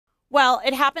Well,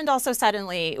 it happened also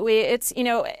suddenly.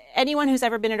 Anyone who's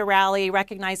ever been at a rally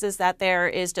recognizes that there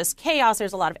is just chaos.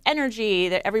 There's a lot of energy,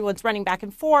 that everyone's running back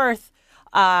and forth.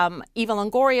 Eva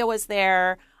Longoria was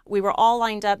there. We were all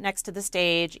lined up next to the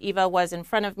stage. Eva was in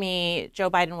front of me. Joe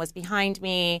Biden was behind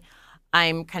me.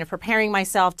 I'm kind of preparing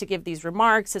myself to give these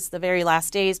remarks. It's the very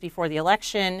last days before the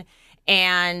election.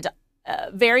 And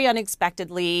very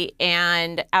unexpectedly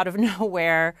and out of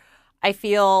nowhere, I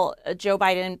feel Joe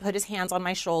Biden put his hands on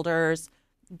my shoulders,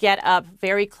 get up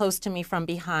very close to me from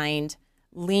behind,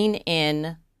 lean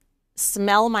in,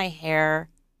 smell my hair,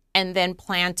 and then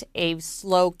plant a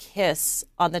slow kiss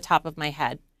on the top of my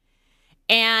head.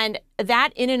 And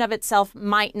that in and of itself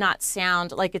might not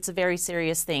sound like it's a very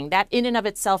serious thing. That in and of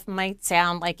itself might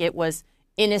sound like it was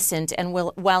innocent and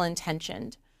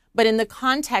well-intentioned. But in the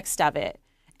context of it,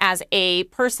 as a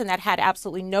person that had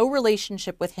absolutely no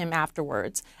relationship with him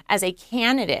afterwards, as a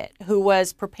candidate who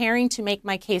was preparing to make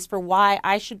my case for why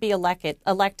I should be elected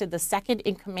the second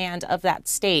in command of that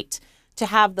state, to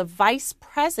have the vice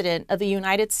president of the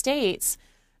United States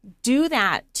do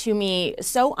that to me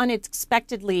so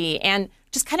unexpectedly and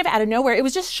just kind of out of nowhere, it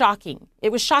was just shocking.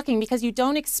 It was shocking because you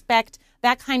don't expect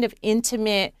that kind of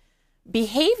intimate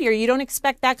behavior. You don't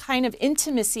expect that kind of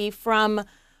intimacy from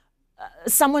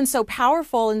someone so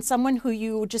powerful and someone who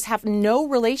you just have no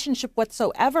relationship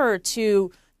whatsoever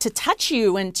to touch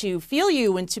you and to feel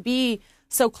you and to be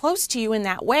so close to you in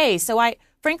that way. So I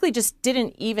frankly just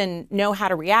didn't even know how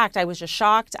to react. I was just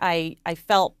shocked. I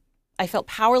felt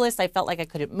powerless. I felt like I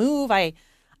couldn't move. I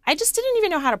just didn't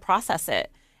even know how to process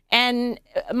it. And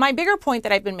my bigger point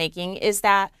that I've been making is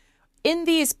that in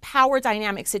these power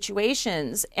dynamic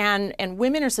situations, and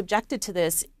women are subjected to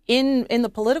this in the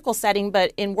political setting,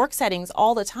 but in work settings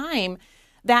all the time,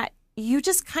 that you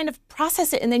just kind of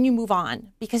process it and then you move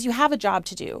on because you have a job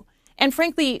to do. And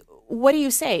frankly, what do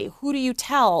you say? Who do you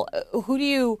tell?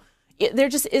 There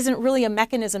just isn't really a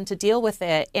mechanism to deal with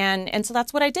it. And so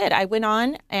that's what I did. I went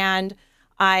on and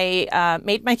I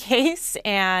made my case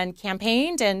and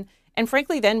campaigned and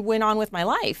frankly then went on with my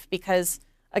life because,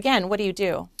 again, what do you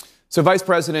do? So Vice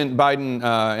President Biden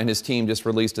and his team just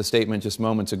released a statement just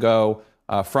moments ago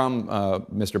from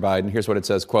Mr. Biden. Here's what it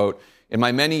says, quote, "In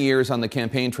my many years on the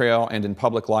campaign trail and in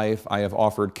public life, I have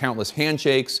offered countless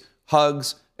handshakes,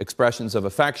 hugs, expressions of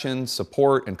affection,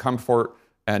 support, and comfort.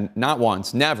 And not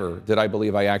once, never did I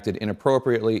believe I acted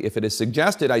inappropriately. If it is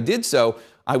suggested I did so,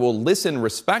 I will listen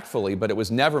respectfully, but it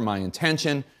was never my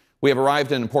intention. We have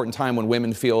arrived at an important time when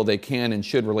women feel they can and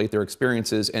should relate their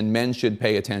experiences, and men should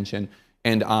pay attention,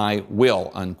 and I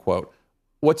will," unquote.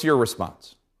 What's your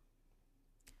response?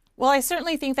 Well, I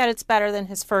certainly think that it's better than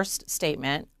his first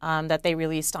statement that they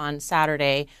released on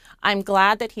Saturday. I'm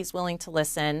glad that he's willing to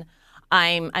listen.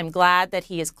 I'm glad that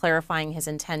he is clarifying his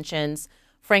intentions.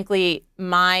 Frankly,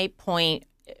 my point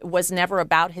was never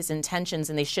about his intentions,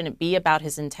 and they shouldn't be about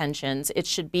his intentions. It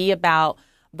should be about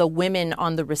the women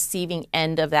on the receiving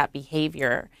end of that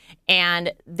behavior.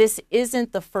 And this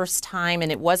isn't the first time,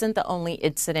 and it wasn't the only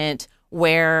incident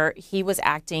where he was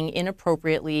acting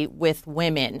inappropriately with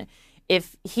women.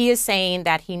 If he is saying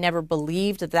that he never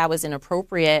believed that was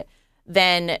inappropriate,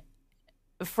 then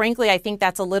frankly, I think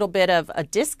that's a little bit of a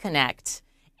disconnect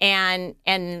and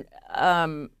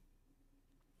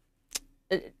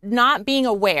not being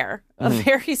aware, a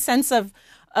very sense of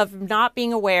not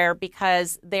being aware,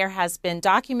 because there has been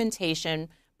documentation,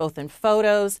 both in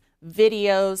photos,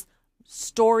 videos,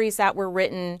 stories that were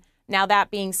written. Now, that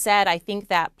being said, I think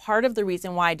that part of the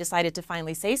reason why I decided to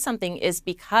finally say something is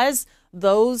because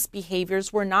those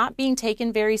behaviors were not being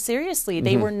taken very seriously.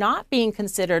 They were not being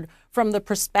considered from the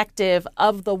perspective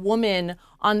of the woman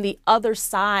on the other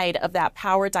side of that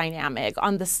power dynamic,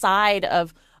 on the side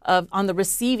of on the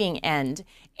receiving end.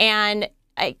 And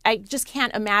I just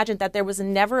can't imagine that there was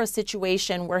never a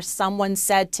situation where someone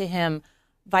said to him,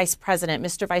 Vice President,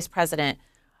 Mr. Vice President,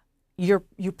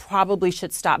 you probably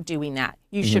should stop doing that.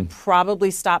 You should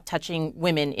probably stop touching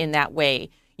women in that way.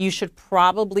 You should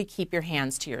probably keep your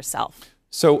hands to yourself.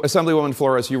 So, Assemblywoman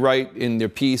Flores, you write in the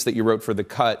piece that you wrote for The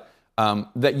Cut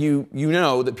that you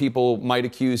know that people might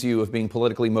accuse you of being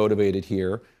politically motivated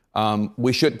here.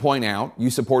 We should point out,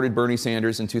 you supported Bernie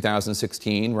Sanders in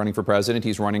 2016, running for president.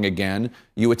 He's running again.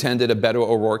 You attended a Beto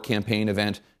O'Rourke campaign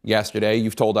event yesterday.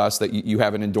 You've told us that you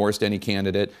haven't endorsed any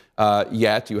candidate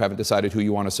yet. You haven't decided who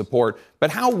you want to support.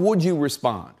 But how would you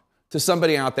respond to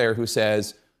somebody out there who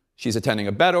says she's attending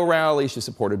a Beto rally, she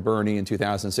supported Bernie in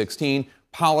 2016,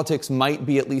 politics might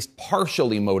be at least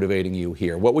partially motivating you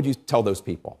here? What would you tell those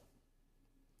people?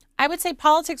 I would say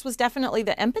politics was definitely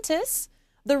the impetus.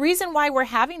 The reason why we're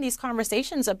having these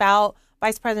conversations about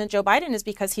Vice President Joe Biden is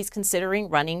because he's considering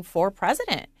running for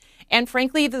president. And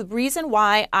frankly, the reason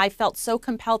why I felt so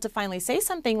compelled to finally say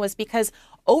something was because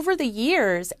over the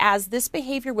years, as this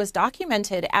behavior was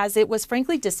documented, as it was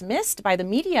frankly dismissed by the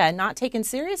media and not taken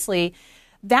seriously,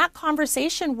 that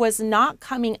conversation was not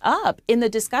coming up in the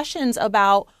discussions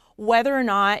about whether or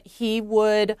not he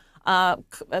would,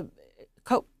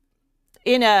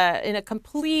 in a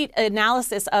complete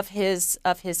analysis of his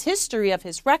history, of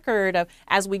his record,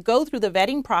 as we go through the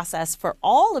vetting process for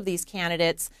all of these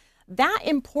candidates, that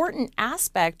important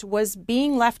aspect was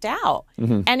being left out,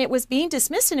 and it was being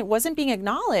dismissed, and it wasn't being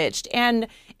acknowledged. And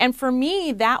for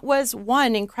me, that was,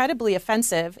 one, incredibly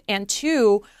offensive, and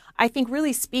two, I think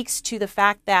really speaks to the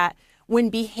fact that when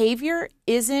behavior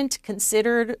isn't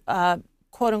considered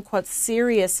quote unquote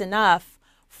serious enough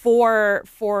for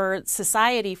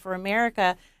society, for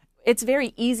America, it's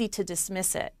very easy to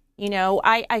dismiss it. You know,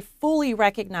 I fully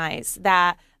recognize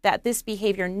that this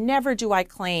behavior, never do I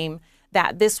claim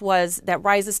that that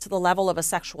rises to the level of a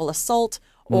sexual assault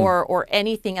or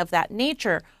anything of that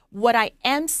nature. What I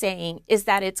am saying is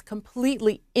that it's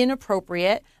completely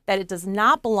inappropriate, that it does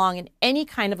not belong in any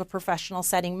kind of a professional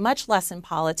setting, much less in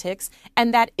politics,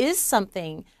 and that is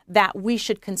something that we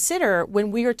should consider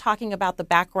when we are talking about the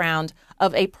background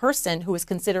of a person who is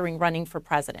considering running for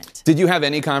president. Did you have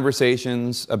any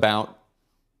conversations about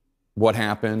what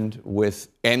happened with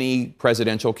any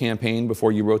presidential campaign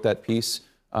before you wrote that piece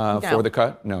for The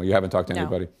Cut? No, you haven't talked to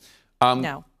anybody.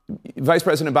 No. Vice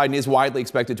President Biden is widely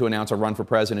expected to announce a run for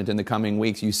president in the coming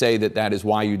weeks. You say that is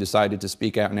why you decided to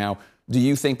speak out now. Do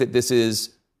you think that this is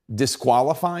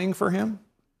disqualifying for him?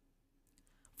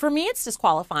 For me, it's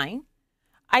disqualifying.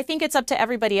 I think it's up to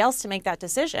everybody else to make that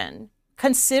decision,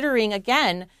 considering,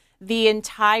 again, the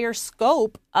entire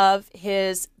scope of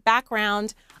his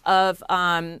background, of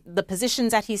the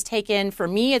positions that he's taken. For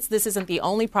me, this isn't the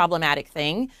only problematic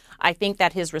thing. I think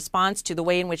that his response to the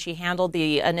way in which he handled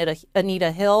the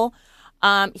Anita Hill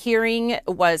hearing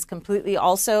was completely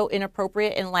also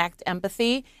inappropriate and lacked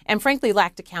empathy and frankly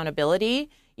lacked accountability.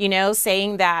 You know,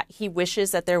 saying that he wishes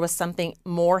that there was something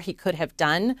more he could have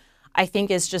done, I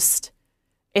think it's just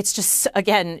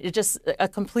a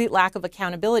complete lack of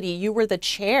accountability. You were the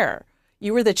chair.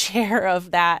 You were the chair of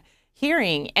that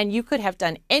hearing, and you could have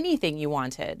done anything you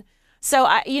wanted. So,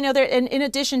 in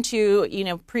addition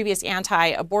to, previous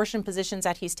anti-abortion positions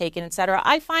that he's taken, et cetera,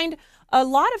 I find a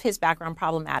lot of his background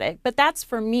problematic, but that's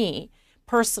for me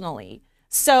personally.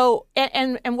 So,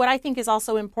 and what I think is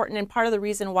also important, and part of the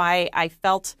reason why I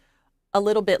felt a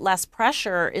little bit less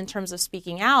pressure in terms of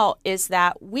speaking out, is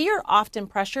that we are often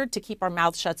pressured to keep our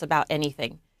mouths shut about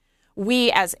anything.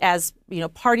 We, as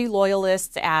party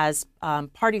loyalists, as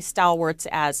party stalwarts,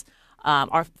 as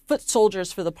our foot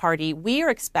soldiers for the party, we are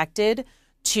expected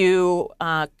to,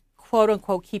 quote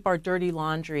unquote, keep our dirty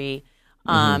laundry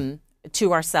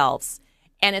to ourselves.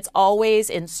 And it's always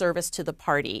in service to the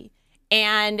party.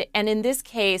 And in this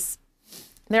case,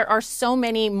 there are so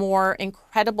many more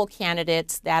incredible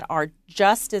candidates that are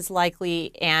just as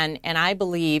likely and I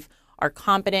believe are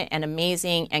competent and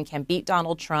amazing and can beat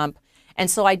Donald Trump. And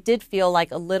so I did feel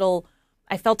like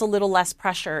I felt a little less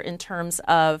pressure in terms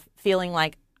of feeling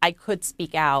like I could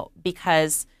speak out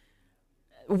because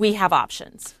we have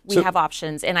options. We have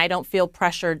options, and I don't feel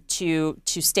pressured to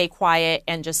stay quiet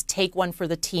and just take one for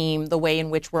the team the way in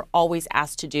which we're always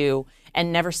asked to do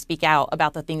and never speak out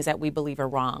about the things that we believe are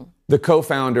wrong. The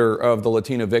co-founder of the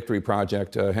Latino Victory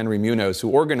Project, Henry Munoz, who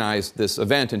organized this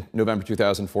event in November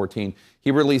 2014,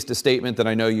 he released a statement that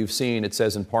I know you've seen. It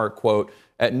says in part, quote,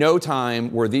 "At no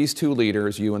time were these two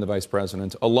leaders, you and the vice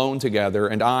president, alone together,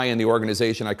 and I and the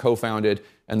organization I co-founded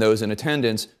and those in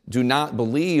attendance do not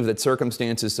believe that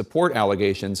circumstances support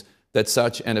allegations that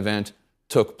such an event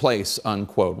took place,"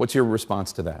 unquote. What's your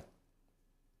response to that?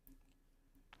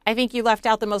 I think you left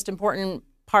out the most important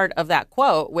part of that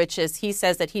quote, which is he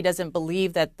says that he doesn't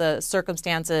believe that the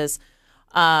circumstances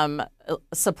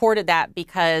supported that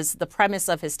because the premise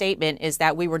of his statement is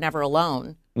that we were never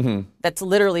alone. Mm-hmm. That's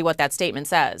literally what that statement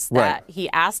says. Right. That he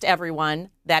asked everyone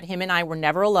that him and I were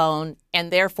never alone, and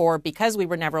therefore, because we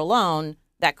were never alone,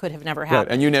 that could have never happened.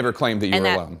 Right. And you never claimed that you were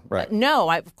alone. Right.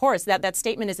 No, of course, that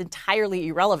statement is entirely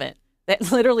irrelevant.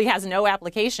 That literally has no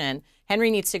application. Henry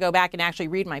needs to go back and actually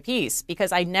read my piece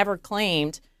because I never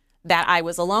claimed that I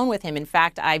was alone with him. In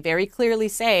fact, I very clearly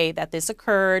say that this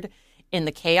occurred in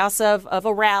the chaos of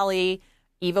a rally.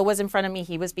 Eva was in front of me.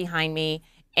 He was behind me.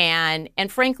 And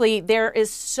frankly, there is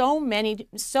so many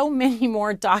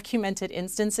more documented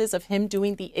instances of him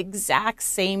doing the exact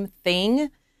same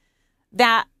thing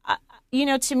that,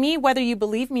 to me, whether you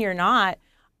believe me or not,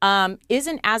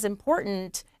 isn't as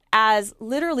important as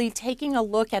literally taking a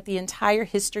look at the entire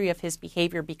history of his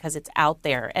behavior, because it's out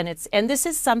there. And this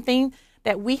is something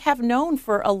that we have known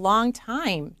for a long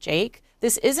time, Jake.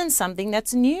 This isn't something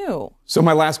that's new. So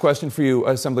my last question for you,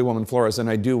 Assemblywoman Flores, and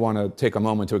I do want to take a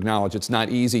moment to acknowledge it's not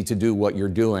easy to do what you're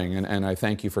doing, and I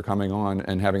thank you for coming on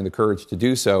and having the courage to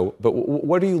do so. But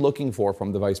what are you looking for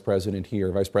from the Vice President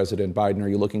here, Vice President Biden? Are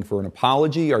you looking for an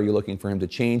apology? Are you looking for him to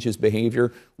change his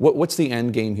behavior? What's the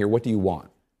end game here? What do you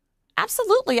want?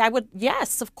 Absolutely.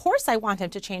 Yes, of course I want him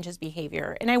to change his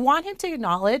behavior. And I want him to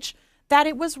acknowledge that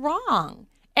it was wrong.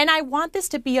 And I want this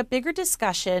to be a bigger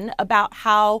discussion about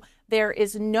how there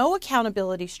is no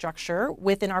accountability structure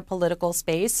within our political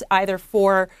space, either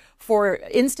for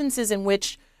instances in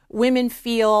which women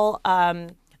feel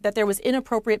that there was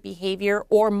inappropriate behavior,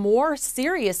 or more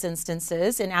serious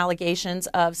instances in allegations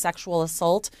of sexual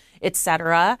assault, et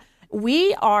cetera.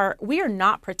 We are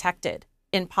not protected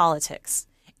in politics.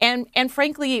 And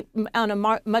frankly, on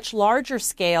a much larger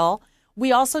scale,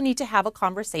 we also need to have a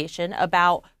conversation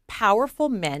about powerful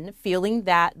men feeling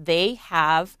that they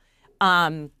have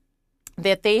the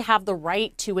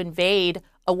right to invade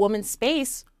a woman's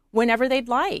space whenever they'd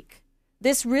like.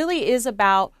 This really is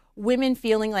about women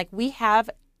feeling like we have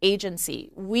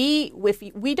agency. If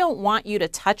we don't want you to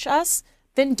touch us,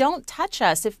 then don't touch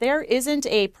us. If there isn't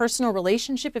a personal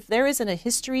relationship, if there isn't a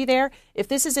history there, if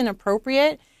this is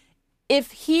inappropriate,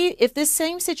 if this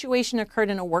same situation occurred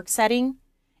in a work setting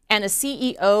and a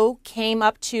CEO came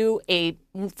up to a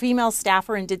female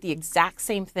staffer and did the exact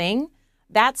same thing,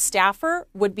 that staffer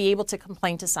would be able to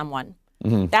complain to someone.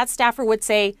 Mm-hmm. That staffer would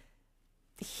say,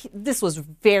 this was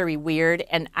very weird,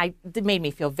 and it made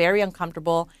me feel very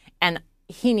uncomfortable, and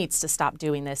he needs to stop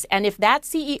doing this. And if that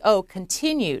CEO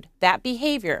continued that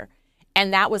behavior,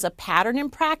 and that was a pattern in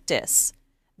practice,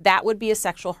 that would be a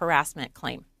sexual harassment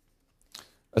claim.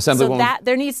 So that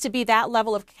there needs to be that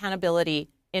level of accountability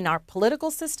in our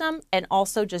political system, and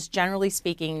also just generally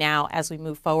speaking now as we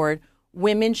move forward,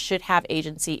 women should have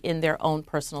agency in their own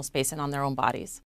personal space and on their own bodies.